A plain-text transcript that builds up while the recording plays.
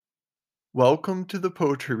Welcome to the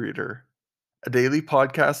Poetry Reader, a daily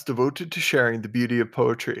podcast devoted to sharing the beauty of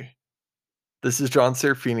poetry. This is John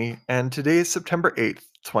Serafini, and today is September 8th,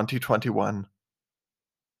 2021.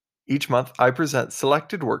 Each month, I present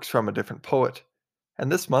selected works from a different poet, and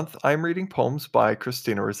this month I'm reading poems by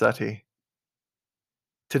Christina Rossetti.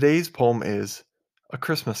 Today's poem is A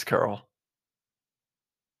Christmas Carol.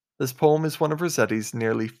 This poem is one of Rossetti's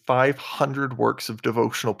nearly 500 works of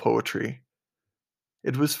devotional poetry.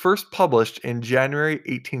 It was first published in January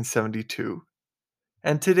 1872.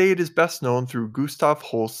 And today it is best known through Gustav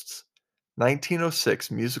Holst's 1906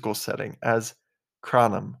 musical setting as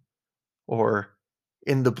Cranham, or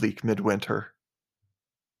In the Bleak Midwinter.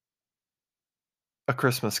 A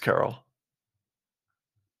Christmas Carol.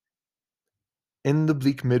 In the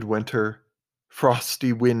bleak midwinter,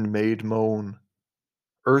 frosty wind made moan.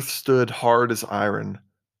 Earth stood hard as iron,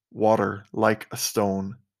 water like a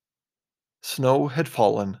stone. Snow had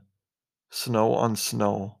fallen, snow on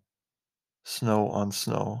snow, snow on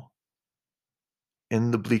snow. In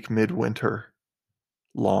the bleak midwinter,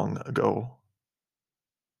 long ago.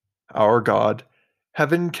 Our God,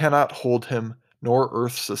 heaven cannot hold him, nor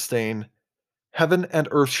earth sustain. Heaven and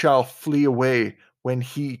earth shall flee away when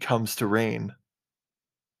he comes to reign.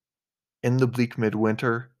 In the bleak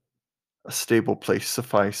midwinter, a stable place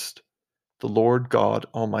sufficed, the Lord God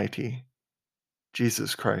Almighty,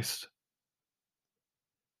 Jesus Christ.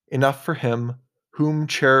 Enough for him whom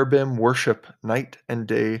cherubim worship night and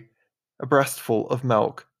day, a breastful of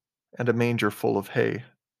milk and a manger full of hay.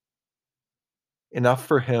 Enough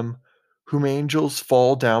for him whom angels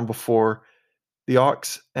fall down before, the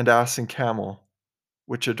ox and ass and camel,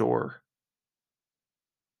 which adore.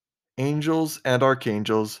 Angels and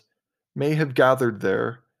archangels may have gathered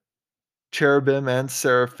there, cherubim and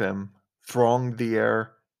seraphim thronged the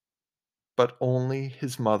air, but only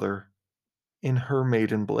his mother, in her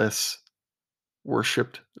maiden bliss,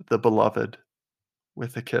 worshipped the beloved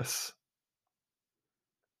with a kiss.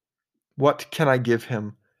 What can I give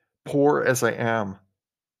him, poor as I am?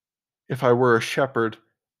 If I were a shepherd,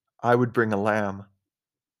 I would bring a lamb.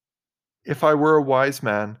 If I were a wise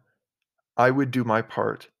man, I would do my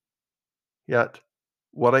part. Yet,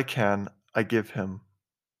 what I can, I give him.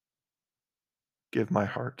 Give my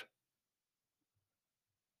heart.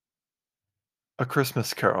 A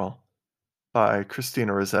Christmas Carol by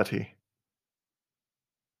Christina Rossetti.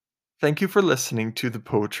 Thank you for listening to the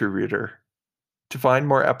Poetry Reader. To find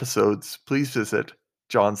more episodes, please visit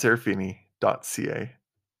johnserafini.ca.